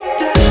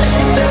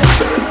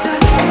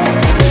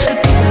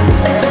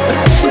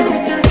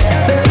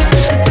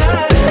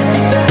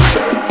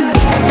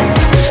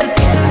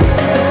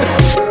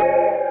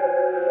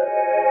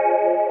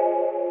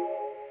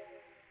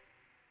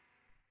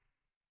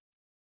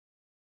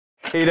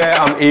Hey there,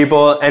 I'm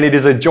Abel, and it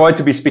is a joy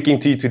to be speaking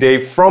to you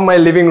today from my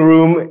living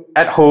room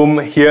at home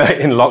here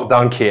in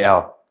lockdown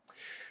KL.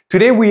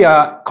 Today we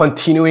are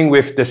continuing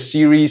with the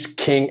series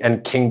King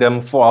and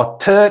Kingdom for our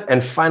third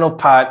and final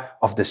part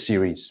of the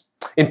series.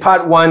 In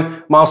part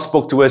 1, Miles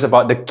spoke to us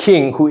about the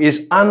King who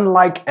is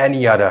unlike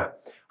any other,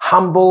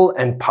 humble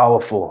and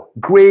powerful,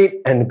 great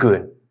and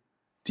good.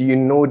 Do you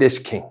know this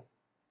King?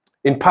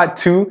 In part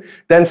 2,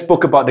 Dan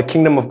spoke about the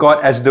kingdom of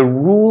God as the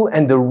rule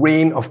and the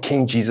reign of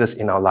King Jesus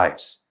in our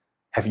lives.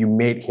 Have you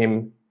made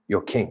him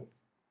your king?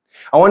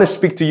 I want to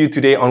speak to you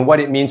today on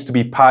what it means to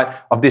be part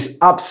of this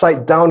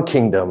upside down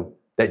kingdom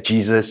that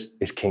Jesus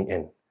is king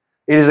in.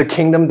 It is a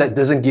kingdom that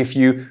doesn't give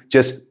you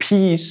just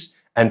peace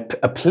and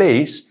a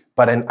place,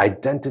 but an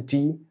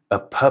identity, a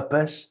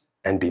purpose,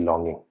 and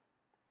belonging.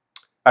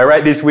 I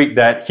read this week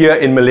that here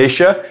in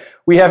Malaysia,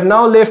 we have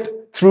now lived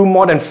through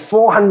more than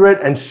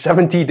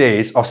 470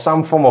 days of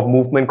some form of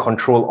movement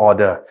control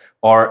order,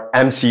 or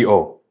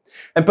MCO.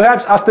 And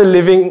perhaps after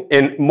living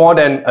in more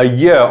than a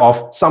year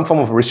of some form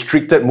of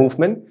restricted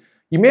movement,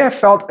 you may have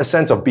felt a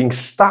sense of being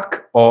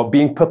stuck or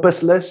being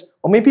purposeless,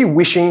 or maybe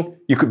wishing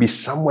you could be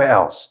somewhere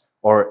else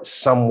or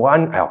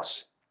someone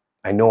else.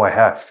 I know I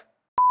have.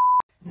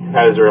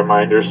 As a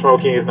reminder,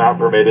 smoking is not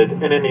permitted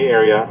in any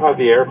area of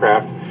the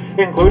aircraft,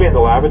 including the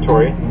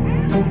lavatory.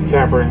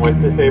 Tampering with,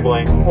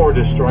 disabling, or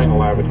destroying the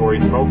lavatory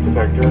smoke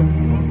detector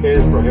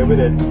is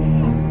prohibited.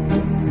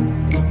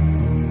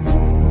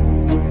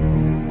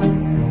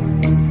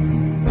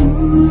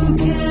 Who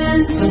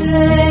can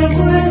say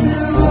where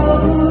the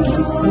road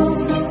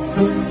goes,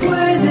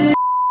 where the...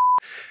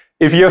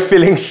 If you're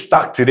feeling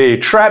stuck today,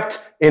 trapped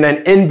in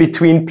an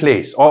in-between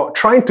place, or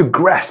trying to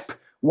grasp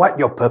what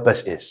your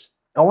purpose is,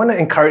 I want to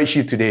encourage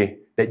you today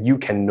that you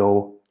can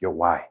know your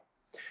why.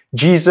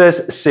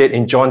 Jesus said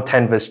in John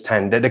 10 verse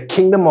 10 that the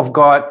kingdom of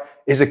God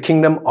is a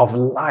kingdom of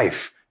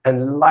life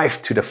and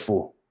life to the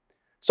full.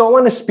 So I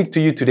want to speak to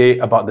you today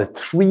about the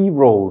 3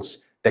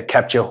 roles that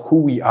capture who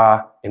we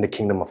are in the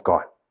kingdom of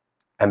God: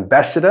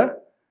 ambassador,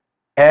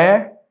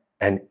 heir,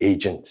 and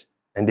agent.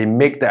 And they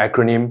make the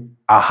acronym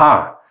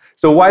AHA.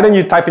 So why don't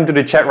you type into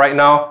the chat right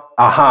now,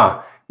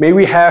 AHA. May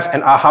we have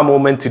an AHA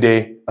moment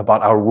today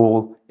about our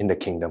role in the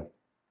kingdom.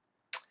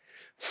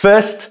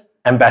 First,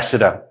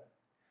 ambassador.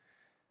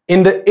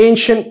 In the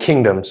ancient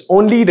kingdoms,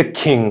 only the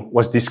king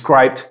was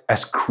described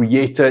as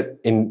created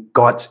in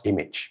God's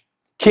image.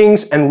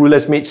 Kings and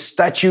rulers made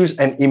statues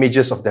and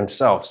images of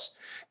themselves,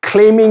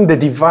 claiming the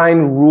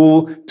divine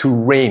rule to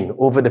reign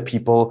over the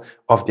people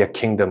of their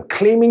kingdom,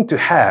 claiming to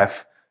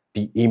have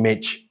the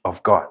image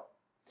of God.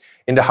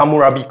 In the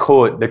Hammurabi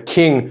Code, the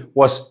king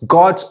was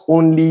God's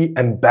only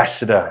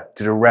ambassador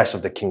to the rest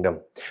of the kingdom,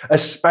 a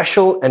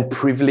special and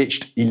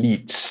privileged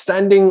elite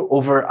standing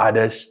over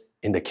others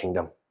in the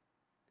kingdom.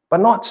 But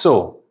not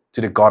so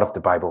to the God of the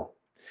Bible.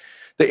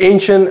 The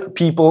ancient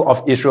people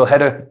of Israel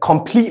had a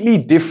completely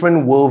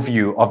different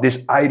worldview of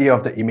this idea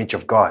of the image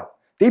of God.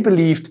 They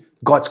believed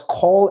God's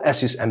call as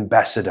his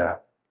ambassador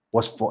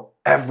was for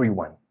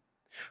everyone.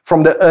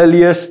 From the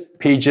earliest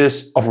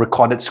pages of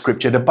recorded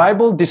scripture, the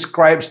Bible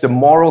describes the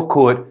moral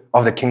code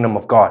of the kingdom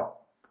of God.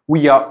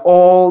 We are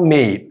all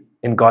made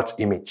in God's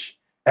image.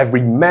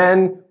 Every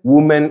man,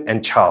 woman,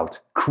 and child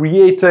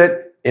created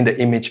in the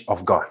image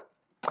of God.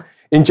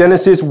 In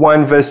Genesis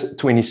 1 verse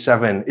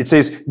 27, it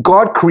says,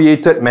 God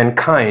created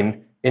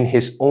mankind in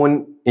his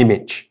own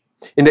image.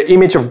 In the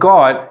image of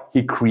God,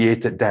 he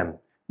created them.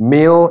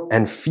 Male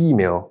and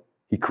female,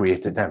 he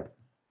created them.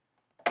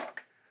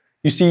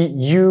 You see,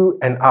 you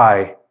and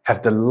I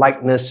have the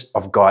likeness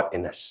of God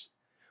in us.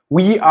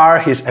 We are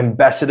his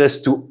ambassadors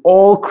to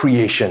all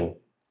creation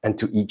and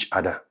to each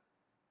other.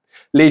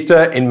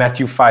 Later in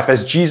Matthew 5,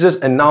 as Jesus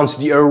announced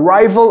the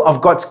arrival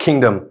of God's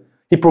kingdom,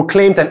 he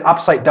proclaimed an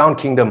upside-down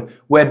kingdom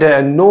where there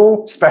are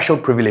no special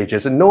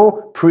privileges and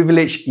no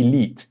privileged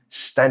elite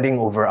standing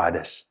over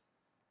others.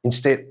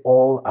 Instead,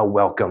 all are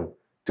welcome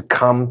to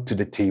come to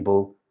the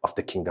table of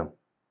the kingdom.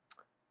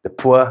 The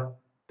poor,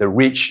 the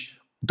rich,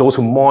 those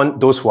who mourn,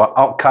 those who are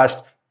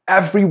outcast,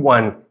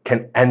 everyone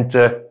can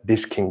enter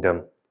this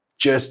kingdom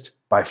just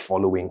by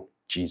following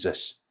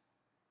Jesus.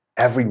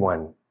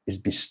 Everyone is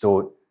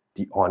bestowed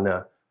the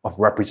honor of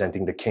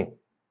representing the king.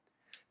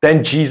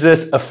 Then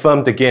Jesus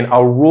affirmed again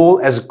our role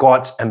as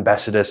God's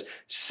ambassadors,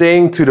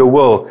 saying to the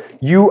world,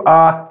 you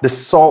are the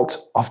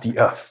salt of the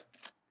earth.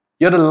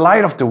 You're the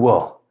light of the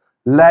world.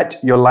 Let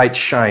your light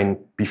shine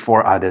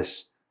before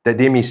others, that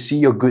they may see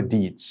your good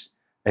deeds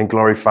and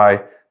glorify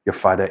your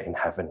Father in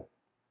heaven.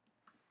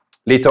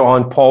 Later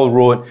on, Paul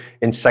wrote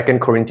in 2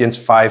 Corinthians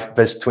 5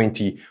 verse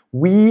 20,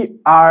 we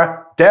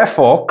are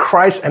therefore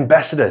Christ's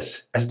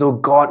ambassadors, as though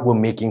God were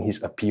making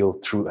his appeal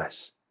through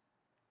us.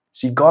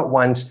 See, God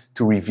wants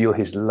to reveal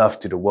his love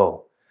to the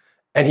world,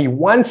 and he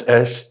wants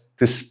us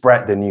to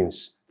spread the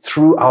news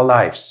through our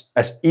lives.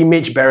 As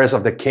image bearers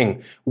of the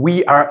King,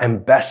 we are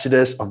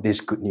ambassadors of this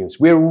good news.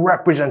 We're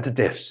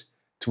representatives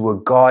to a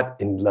God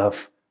in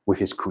love with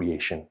his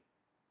creation.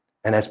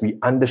 And as we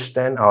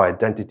understand our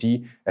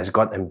identity as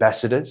God's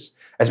ambassadors,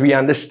 as we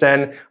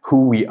understand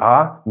who we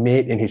are,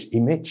 made in his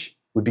image,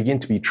 we begin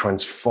to be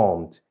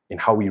transformed in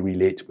how we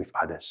relate with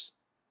others.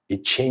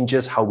 It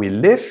changes how we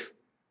live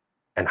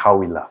and how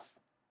we love.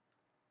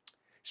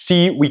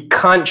 See, we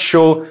can't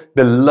show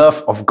the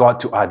love of God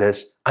to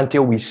others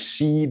until we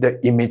see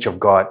the image of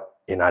God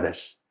in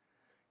others.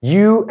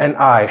 You and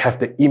I have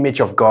the image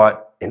of God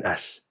in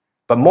us.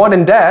 But more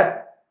than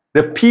that,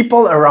 the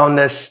people around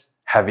us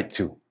have it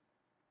too.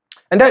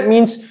 And that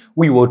means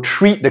we will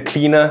treat the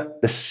cleaner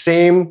the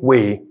same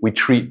way we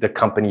treat the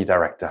company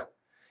director.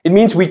 It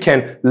means we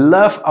can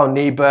love our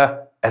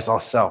neighbor as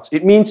ourselves.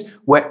 It means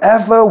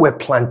wherever we're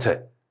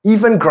planted,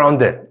 even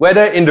grounded,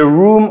 whether in the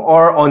room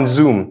or on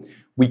Zoom,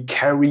 we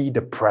carry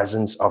the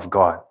presence of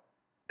God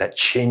that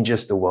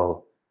changes the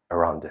world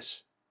around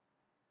us.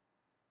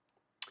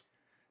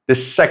 The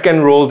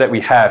second role that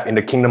we have in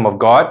the kingdom of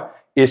God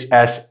is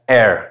as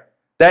heir.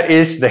 That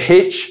is the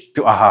H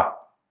to aha.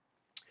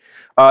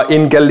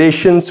 In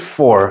Galatians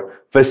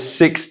 4, verse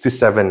 6 to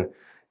 7,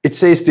 it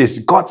says this: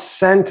 God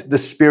sent the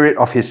Spirit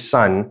of His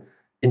Son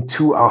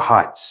into our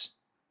hearts,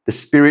 the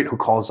Spirit who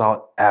calls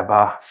out,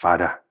 Abba,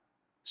 Father.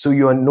 So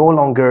you are no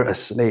longer a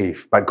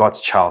slave, but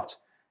God's child.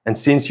 And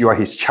since you are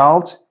His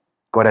child,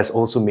 God has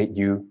also made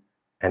you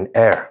an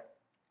heir.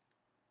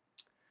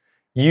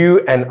 You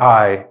and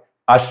I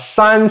are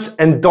sons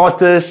and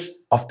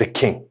daughters of the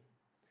King.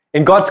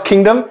 In God's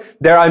kingdom,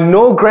 there are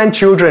no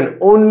grandchildren,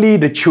 only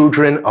the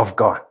children of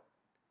God.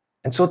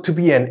 And so to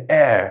be an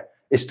heir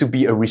is to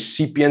be a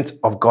recipient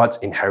of God's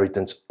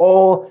inheritance,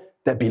 all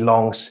that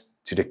belongs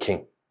to the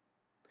King.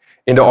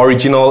 In the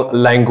original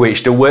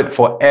language, the word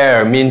for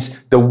heir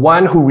means the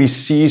one who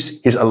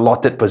receives his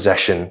allotted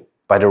possession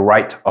by the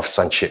right of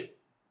sonship.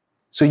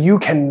 So you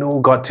can know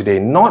God today,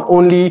 not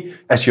only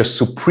as your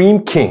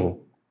supreme King,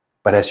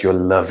 but as your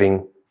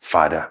loving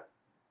Father.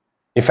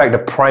 In fact, the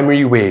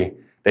primary way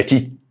that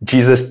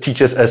Jesus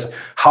teaches us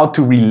how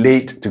to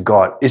relate to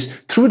God is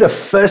through the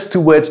first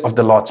two words of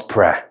the Lord's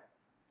Prayer,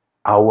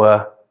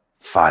 Our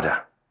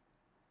Father.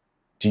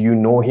 Do you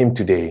know Him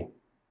today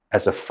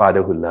as a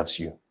Father who loves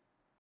you?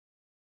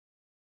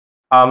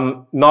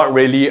 I'm not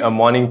really a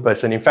morning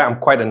person. In fact, I'm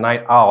quite a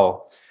night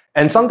owl.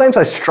 And sometimes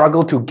I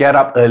struggle to get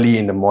up early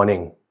in the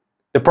morning.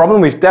 The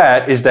problem with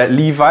that is that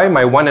Levi,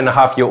 my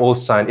 1.5-year-old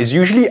son, is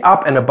usually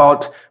up and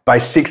about by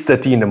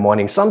 6:30 in the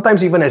morning,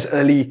 sometimes even as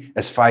early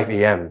as 5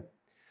 a.m.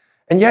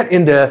 And yet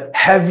in the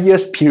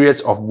heaviest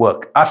periods of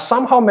work, I've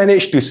somehow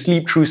managed to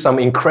sleep through some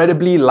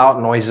incredibly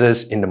loud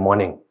noises in the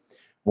morning.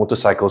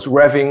 Motorcycles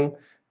revving,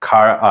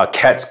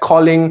 cats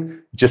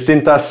calling,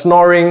 Jacinta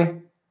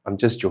snoring. I'm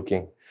just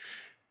joking.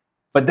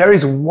 But there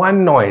is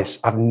one noise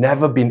I've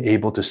never been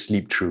able to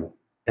sleep through,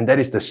 and that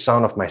is the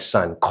sound of my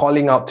son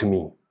calling out to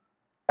me.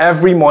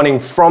 Every morning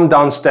from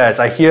downstairs,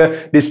 I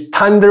hear this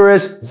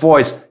thunderous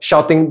voice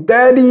shouting,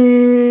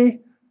 "Daddy!"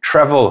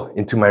 travel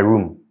into my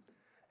room.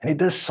 And it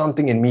does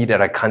something in me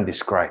that I can't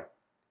describe.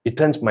 It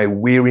turns my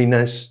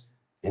weariness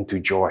into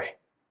joy.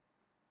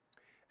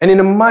 And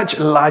in a much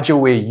larger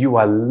way, you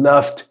are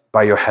loved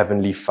by your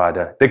Heavenly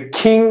Father, the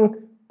King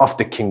of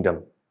the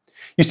kingdom.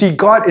 You see,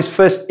 God is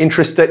first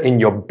interested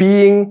in your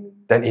being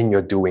than in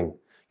your doing.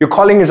 Your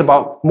calling is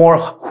about more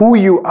who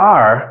you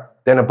are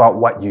than about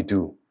what you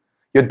do.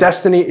 Your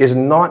destiny is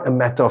not a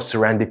matter of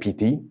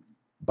serendipity,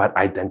 but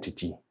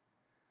identity.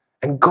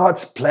 And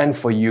God's plan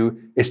for you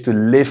is to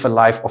live a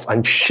life of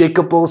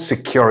unshakable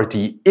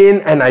security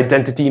in an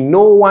identity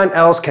no one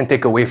else can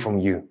take away from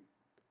you.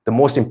 The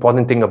most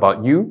important thing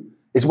about you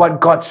is what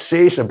God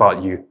says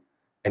about you,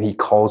 and He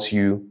calls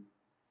you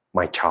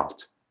my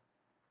child.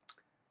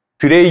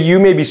 Today, you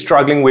may be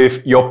struggling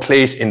with your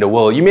place in the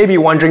world. You may be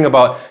wondering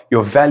about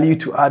your value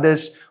to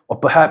others, or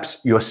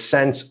perhaps your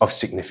sense of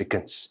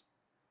significance.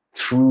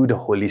 Through the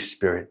Holy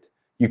Spirit,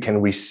 you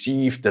can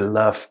receive the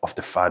love of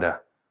the Father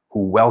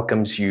who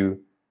welcomes you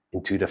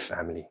into the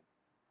family.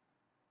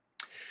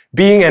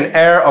 Being an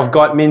heir of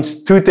God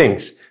means two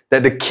things: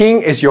 that the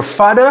King is your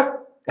father,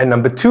 and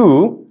number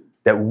two,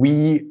 that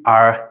we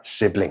are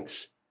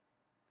siblings.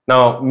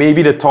 Now,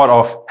 maybe the thought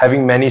of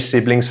having many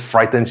siblings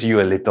frightens you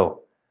a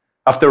little.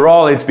 After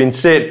all, it's been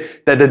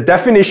said that the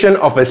definition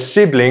of a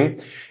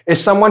sibling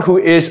is someone who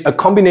is a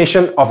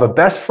combination of a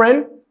best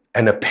friend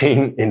and a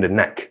pain in the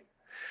neck.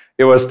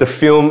 It was the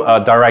film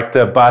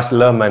director Baz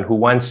Luhrmann who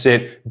once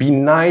said, "Be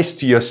nice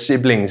to your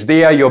siblings.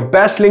 They are your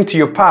best link to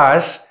your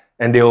past,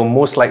 and they will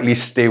most likely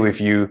stay with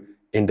you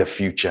in the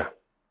future."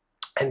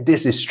 And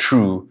this is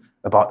true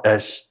about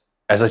us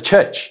as a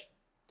church.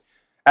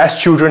 As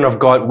children of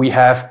God, we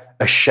have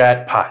a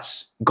shared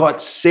past.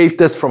 God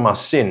saved us from our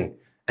sin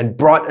and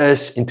brought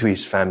us into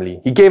His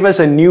family. He gave us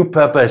a new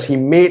purpose. He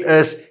made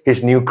us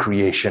His new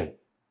creation.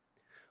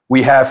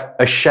 We have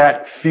a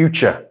shared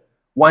future.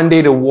 One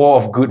day the war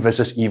of good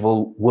versus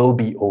evil will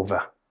be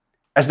over.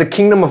 As the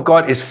kingdom of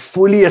God is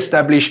fully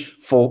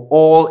established for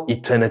all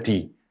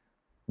eternity,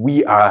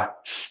 we are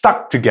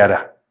stuck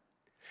together.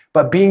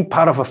 But being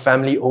part of a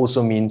family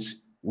also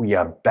means we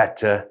are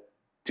better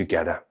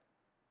together.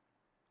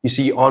 You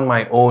see, on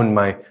my own,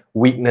 my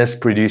weakness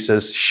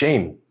produces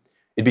shame.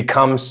 It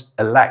becomes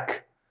a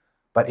lack.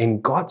 But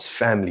in God's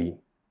family,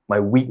 my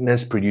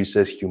weakness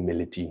produces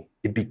humility.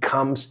 It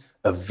becomes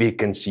a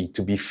vacancy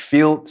to be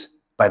filled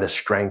by the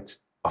strength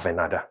of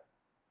another.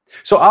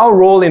 So our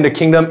role in the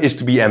kingdom is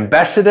to be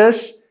ambassadors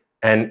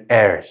and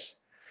heirs.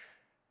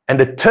 And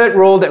the third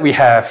role that we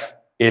have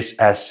is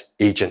as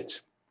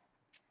agents.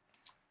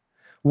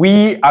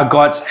 We are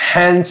God's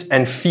hands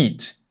and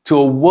feet to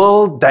a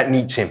world that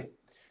needs Him.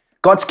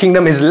 God's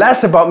kingdom is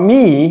less about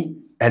me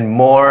and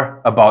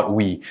more about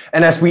we.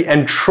 And as we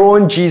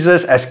enthrone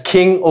Jesus as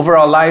King over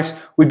our lives,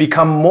 we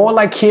become more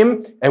like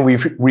Him and we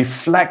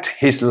reflect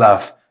His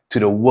love to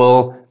the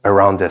world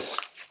around us.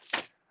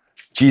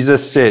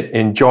 Jesus said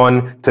in John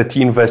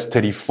 13, verse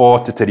 34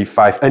 to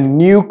 35, "A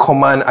new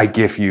command I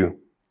give you,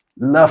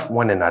 love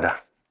one another.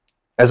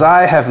 As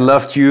I have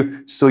loved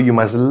you, so you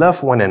must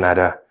love one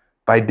another.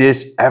 By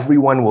this,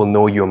 everyone will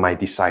know you are my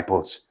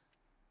disciples,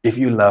 if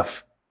you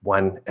love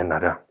one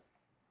another."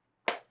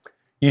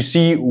 You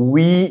see,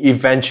 we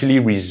eventually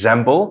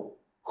resemble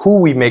who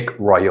we make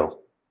royal.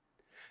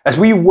 As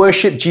we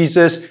worship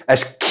Jesus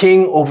as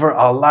King over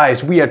our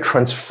lives, we are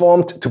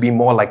transformed to be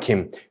more like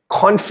Him,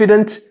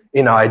 confident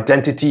in our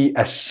identity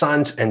as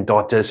sons and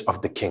daughters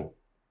of the King,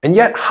 and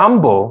yet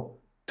humble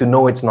to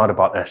know it's not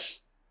about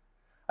us.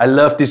 I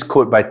love this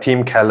quote by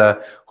Tim Keller,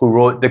 who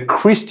wrote, "The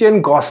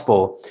Christian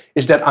gospel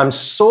is that I'm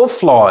so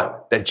flawed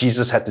that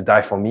Jesus had to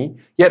die for me,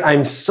 yet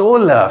I'm so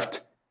loved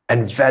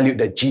and valued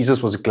that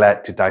Jesus was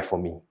glad to die for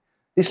me.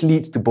 This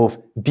leads to both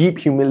deep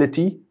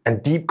humility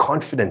and deep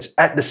confidence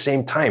at the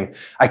same time.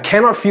 I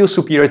cannot feel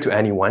superior to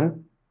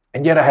anyone,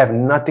 and yet I have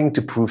nothing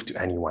to prove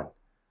to anyone.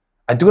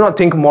 I do not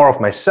think more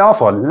of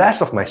myself or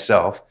less of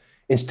myself.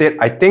 Instead,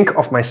 I think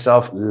of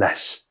myself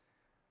less.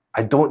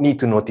 I don't need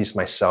to notice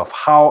myself,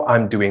 how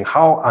I'm doing,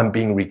 how I'm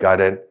being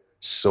regarded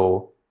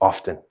so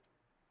often."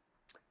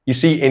 You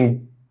see,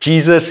 in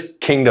Jesus'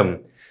 kingdom,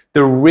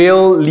 the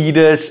real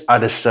leaders are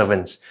the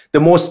servants. The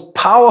most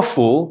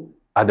powerful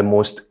are the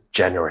most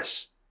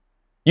generous.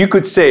 You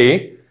could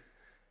say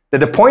that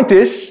the point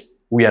is,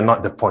 we are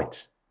not the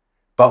point,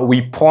 but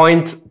we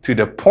point to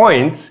the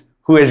point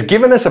who has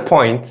given us a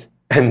point,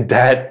 and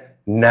that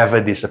never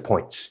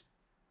disappoints.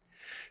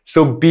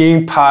 So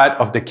being part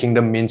of the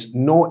kingdom means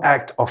no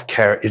act of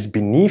care is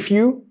beneath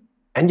you,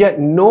 and yet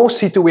no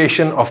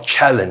situation of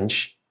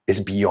challenge is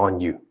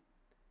beyond you.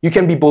 You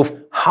can be both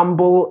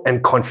humble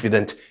and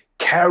confident,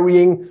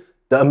 carrying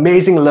the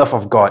amazing love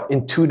of God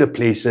into the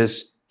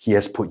places He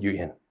has put you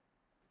in.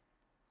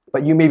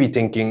 But you may be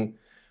thinking,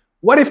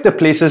 what if the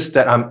places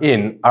that I'm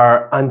in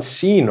are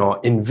unseen or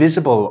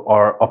invisible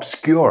or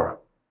obscure?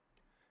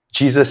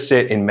 Jesus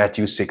said in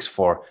Matthew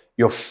 6:4,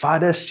 "Your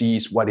Father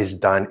sees what is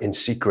done in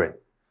secret."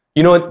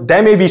 You know,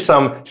 there may be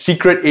some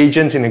secret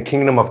agents in the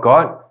kingdom of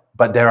God,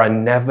 but there are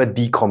never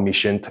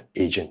decommissioned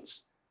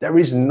agents. There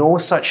is no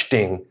such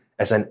thing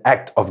as an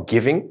act of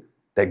giving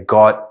that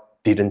God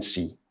didn't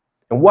see.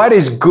 And what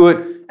is good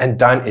and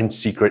done in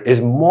secret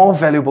is more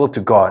valuable to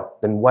God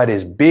than what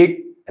is big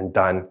and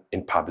done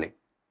in public.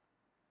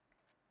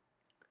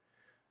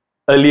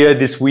 Earlier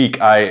this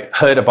week, I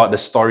heard about the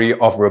story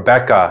of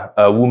Rebecca,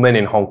 a woman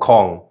in Hong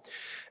Kong.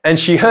 And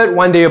she heard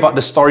one day about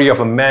the story of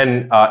a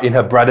man in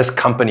her brother's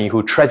company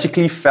who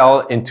tragically fell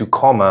into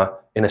coma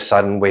in a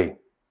sudden way.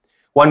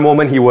 One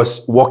moment he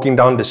was walking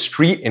down the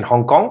street in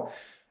Hong Kong,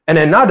 and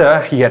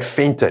another he had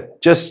fainted,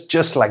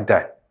 just like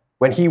that.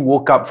 When he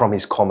woke up from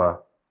his coma,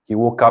 he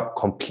woke up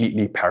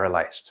completely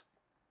paralyzed.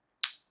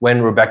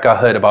 When Rebecca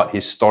heard about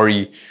his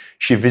story,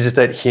 she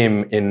visited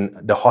him in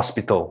the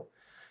hospital.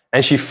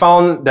 And she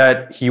found that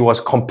he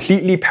was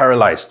completely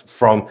paralyzed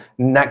from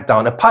neck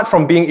down. Apart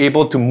from being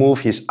able to move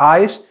his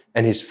eyes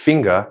and his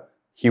finger,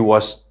 he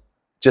was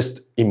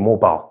just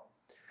immobile.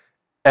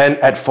 And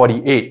at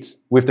 48,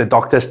 with the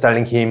doctors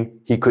telling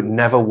him he could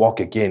never walk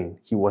again,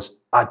 he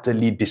was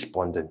utterly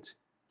despondent.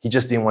 He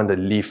just didn't want to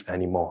live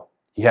anymore.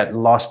 He had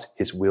lost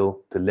his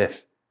will to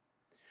live.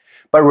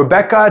 But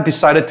Rebecca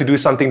decided to do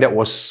something that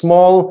was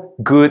small,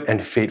 good,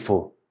 and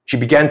faithful. She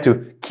began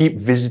to keep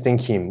visiting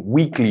him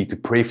weekly to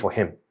pray for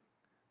him.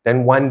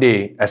 Then one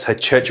day, as her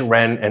church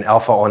ran an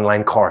Alpha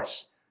online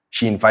course,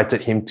 she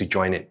invited him to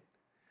join it.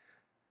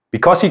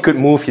 Because he could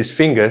move his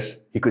fingers,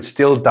 he could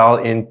still dial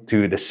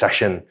into the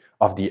session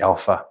of the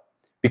Alpha.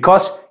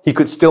 Because he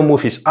could still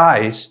move his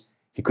eyes,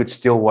 he could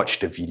still watch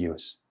the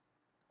videos.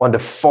 On the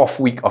 4th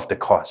week of the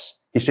course,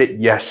 he said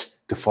yes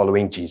to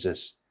following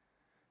Jesus.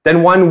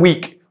 Then one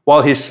week,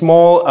 while his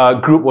small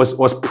group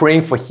was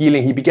praying for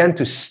healing, he began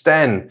to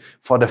stand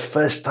for the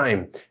first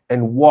time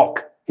and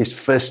walk his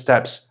first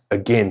steps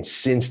again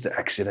since the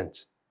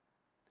accident.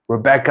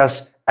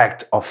 Rebecca's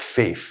act of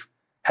faith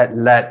had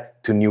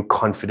led to new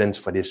confidence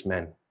for this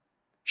man.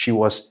 She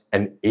was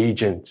an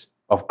agent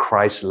of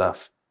Christ's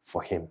love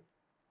for him.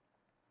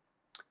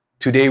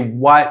 Today,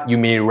 what you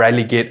may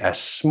relegate as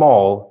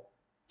small,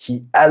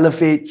 he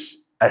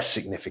elevates as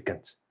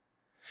significant.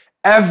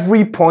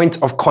 Every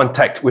point of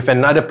contact with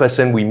another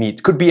person we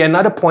meet could be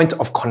another point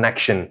of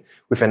connection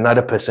with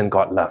another person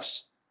God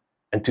loves.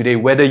 And today,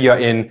 whether you're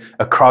in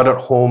a crowded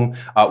home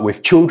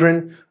with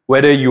children,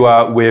 whether you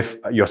are with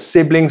your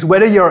siblings,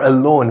 whether you're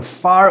alone,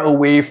 far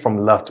away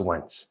from loved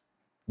ones,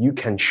 you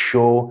can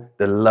show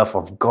the love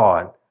of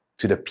God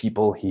to the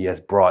people He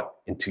has brought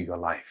into your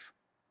life.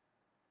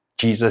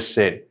 Jesus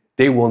said,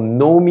 they will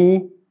know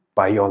me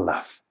by your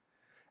love.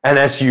 And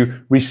as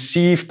you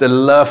receive the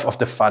love of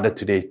the Father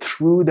today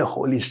through the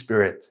Holy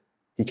Spirit,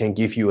 He can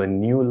give you a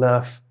new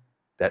love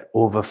that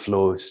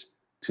overflows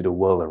to the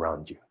world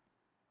around you.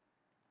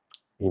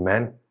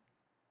 Amen.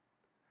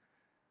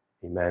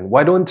 Amen.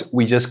 Why don't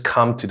we just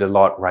come to the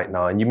Lord right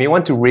now? And you may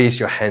want to raise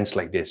your hands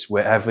like this,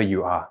 wherever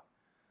you are,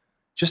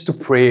 just to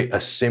pray a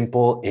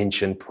simple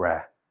ancient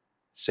prayer,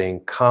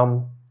 saying,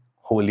 "Come,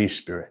 Holy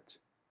Spirit."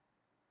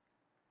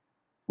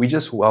 We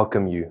just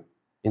welcome you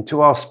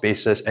into our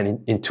spaces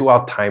and into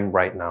our time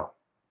right now.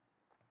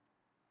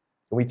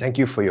 And we thank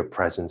you for your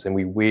presence and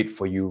we wait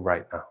for you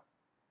right now.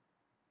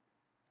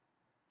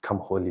 Come,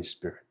 Holy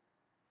Spirit.